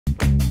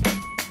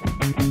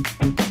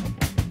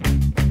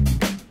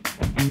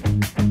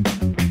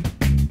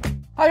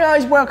Hi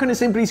guys, welcome to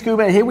Simply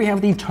Scuba. Here we have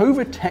the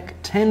Tovatec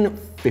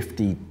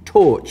 1050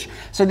 torch.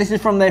 So this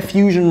is from their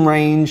Fusion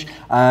range.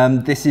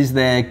 This is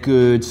their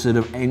good sort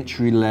of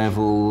entry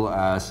level,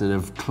 sort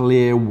of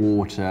clear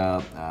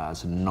water,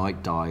 sort of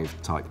night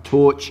dive type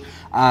torch.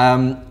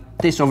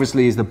 This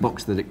obviously is the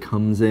box that it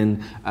comes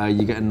in.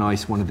 You get a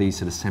nice one of these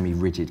sort of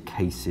semi-rigid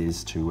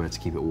cases to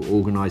keep it all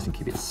organized and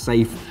keep it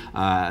safe,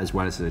 as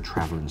well as to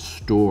travel and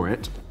store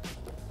it.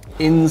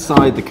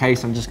 Inside the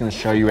case, I'm just going to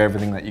show you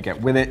everything that you get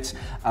with it.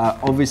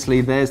 Obviously,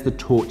 there's the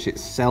torch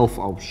itself.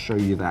 I'll show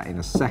you that in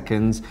a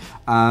second.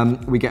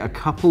 We get a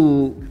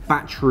couple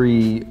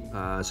battery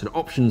sort of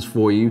options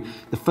for you.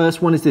 The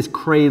first one is this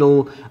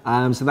cradle.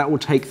 So that will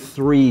take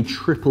 3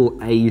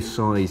 AAA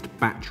sized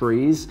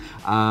batteries.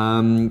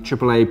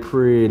 AAA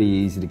pretty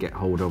easy to get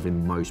hold of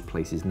in most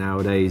places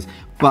nowadays.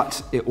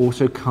 But it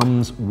also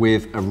comes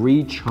with a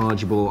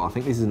rechargeable, I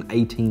think this is an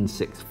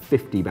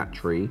 18650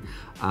 battery,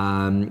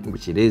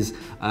 which it is.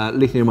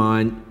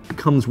 Lithium-ion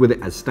comes with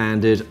it as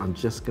standard. I'm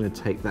just going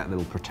to take that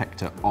little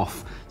protector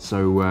off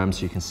so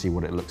you can see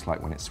what it looks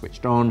like when it's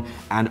switched on.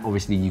 And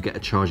obviously you get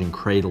a charging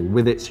cradle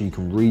with it, so you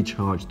can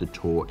recharge the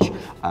torch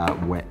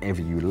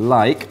wherever you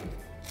like.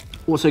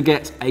 Also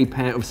get a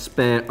pair of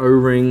spare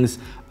O-rings.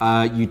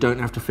 You don't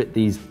have to fit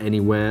these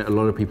anywhere. A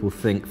lot of people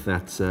think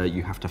that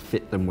you have to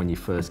fit them when you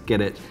first get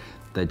it.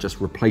 They're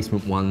just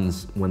replacement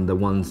ones. When the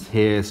ones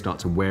here start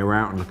to wear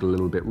out and look a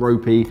little bit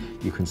ropey,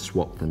 you can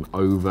swap them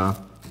over.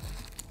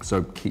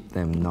 So keep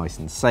them nice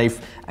and safe,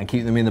 and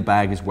keep them in the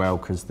bag as well,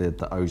 because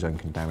the ozone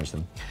can damage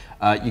them.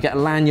 You get a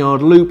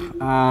lanyard loop,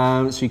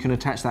 so you can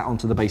attach that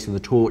onto the base of the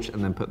torch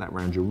and then put that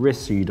around your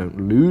wrist so you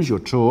don't lose your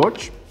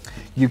torch.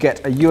 You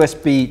get a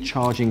USB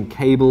charging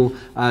cable,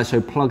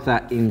 so plug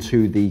that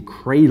into the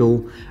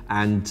cradle,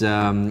 and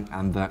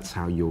that's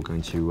how you're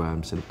going to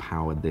sort of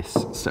power this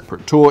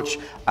separate torch.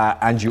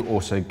 And you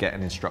also get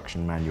an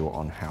instruction manual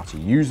on how to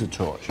use the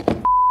torch.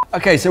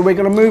 Okay, so we're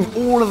going to move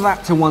all of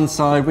that to one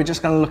side. We're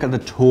just going to look at the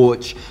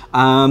torch.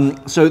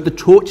 So the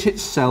torch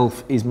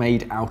itself is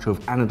made out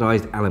of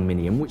anodized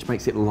aluminium, which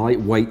makes it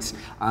lightweight,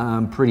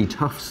 pretty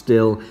tough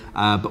still,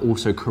 but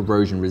also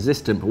corrosion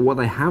resistant. But what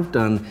they have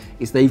done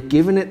is they've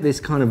given it this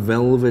kind of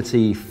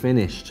velvety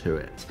finish to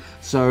it.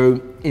 So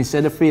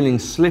instead of feeling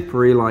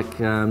slippery like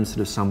sort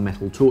of some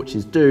metal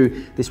torches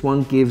do, this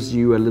one gives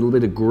you a little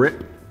bit of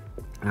grip,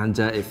 and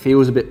it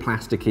feels a bit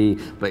plasticky,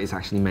 but it's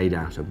actually made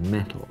out of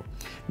metal.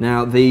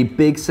 Now, the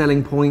big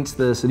selling point,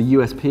 the sort of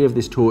USP of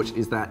this torch,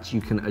 is that you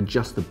can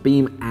adjust the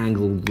beam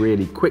angle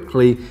really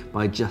quickly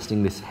by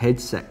adjusting this head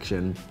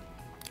section.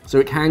 So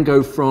it can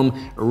go from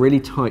a really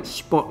tight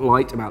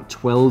spotlight, about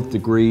 12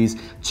 degrees,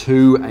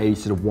 to a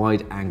sort of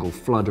wide angle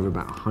flood of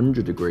about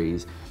 100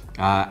 degrees.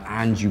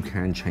 And you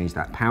can change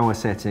that power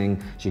setting,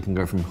 so you can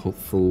go from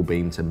full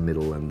beam to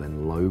middle and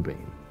then low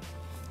beam.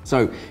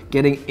 So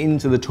getting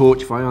into the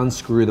torch, if I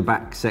unscrew the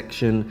back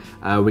section,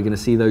 we're going to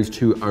see those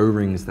 2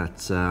 O-rings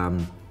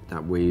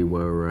that we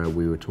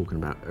were talking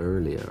about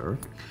earlier,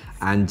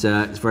 and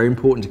it's very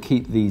important to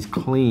keep these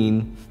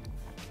clean.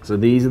 So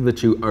these are the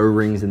 2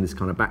 O-rings in this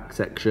kind of back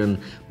section.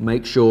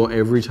 Make sure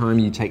every time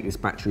you take this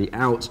battery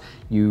out,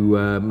 you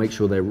make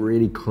sure they're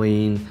really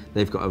clean.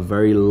 They've got a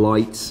very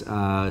light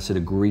sort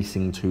of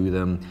greasing to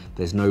them.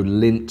 There's no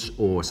lint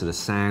or sort of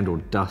sand or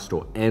dust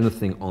or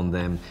anything on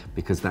them,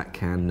 because that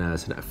can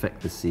sort of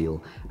affect the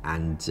seal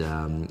and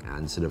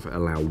sort of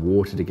allow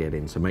water to get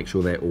in. So make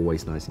sure they're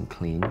always nice and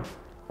clean.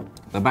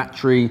 The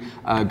battery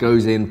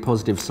goes in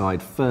positive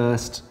side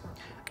first,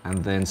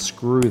 and then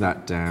screw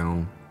that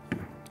down.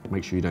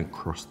 Make sure you don't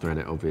cross thread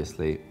it,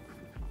 obviously,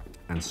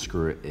 and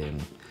screw it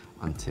in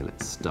until it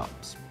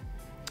stops.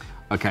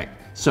 Okay,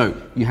 so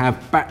you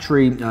have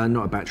battery,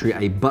 not a battery,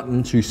 a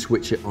button to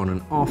switch it on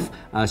and off.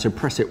 So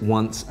press it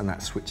once and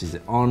that switches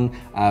it on.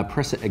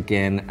 Press it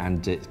again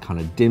and it kind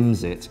of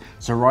dims it.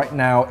 So right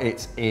now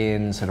it's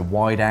in sort of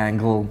wide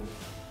angle,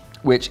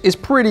 which is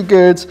pretty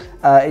good.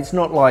 It's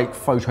not like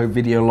photo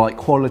video like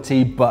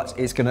quality, but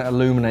it's gonna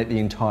illuminate the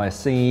entire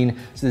scene.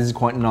 So this is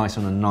quite nice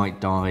on a night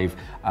dive.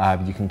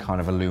 You can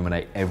kind of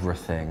illuminate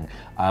everything.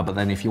 But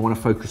then if you wanna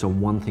focus on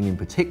one thing in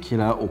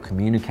particular or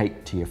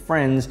communicate to your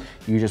friends,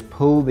 you just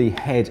pull the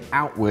head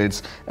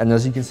outwards, and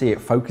as you can see, it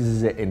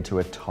focuses it into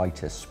a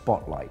tighter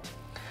spotlight.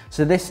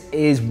 So this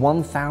is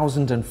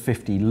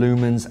 1050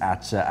 lumens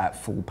at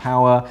full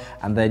power,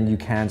 and then you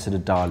can sort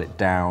of dial it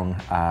down,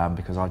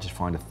 because I just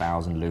find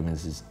 1000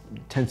 lumens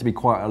tends to be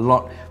quite a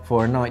lot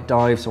for a night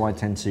dive, so I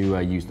tend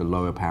to use the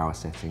lower power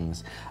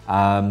settings.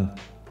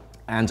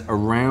 And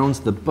around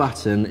the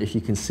button, if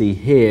you can see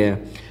here,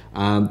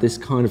 this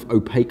kind of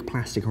opaque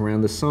plastic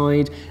around the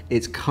side,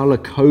 it's color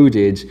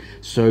coded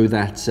so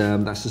that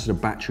that's just a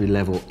battery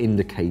level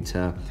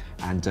indicator,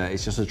 and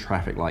it's just a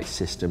traffic light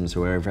system,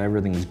 so if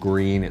everything's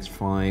green, it's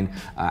fine.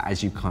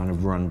 As you kind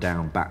of run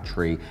down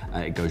battery,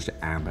 it goes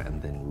to amber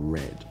and then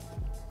red.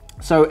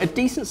 So a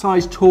decent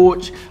sized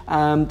torch,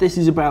 this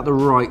is about the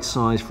right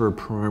size for a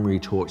primary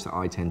torch that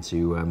I tend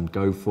to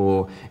go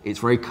for. It's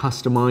very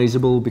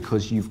customizable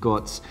because you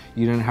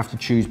don't have to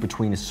choose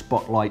between a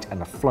spotlight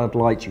and a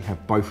floodlight. You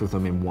have both of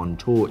them in one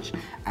torch,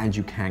 and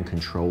you can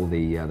control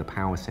the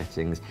power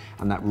settings.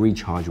 And that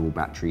rechargeable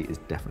battery is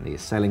definitely a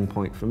selling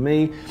point for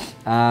me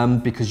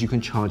because you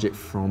can charge it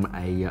from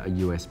a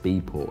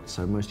USB port.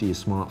 So most of your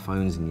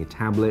smartphones and your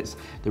tablets,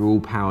 they're all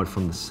powered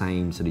from the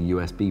same sort of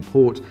USB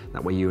port.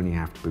 That way you only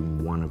have to bring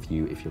one of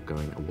you if you're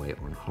going away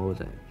on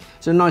holiday.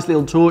 So a nice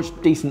little torch,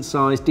 decent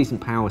size, decent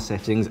power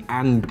settings,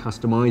 and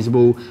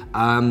customizable.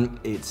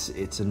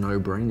 It's a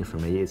no-brainer for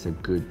me. It's a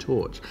good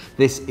torch.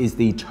 This is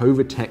the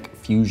Tovatec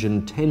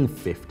Fusion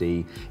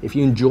 1050. If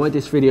you enjoyed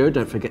this video,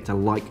 don't forget to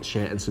like,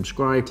 share, and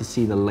subscribe to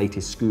see the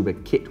latest scuba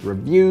kit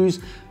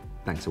reviews.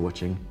 Thanks for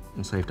watching,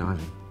 and safe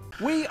diving.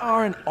 We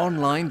are an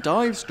online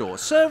dive store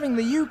serving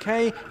the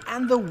UK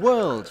and the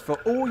world for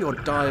all your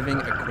diving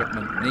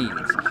equipment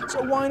needs.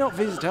 So why not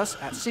visit us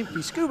at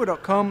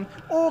simplyscuba.com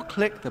or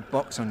click the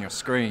box on your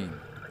screen.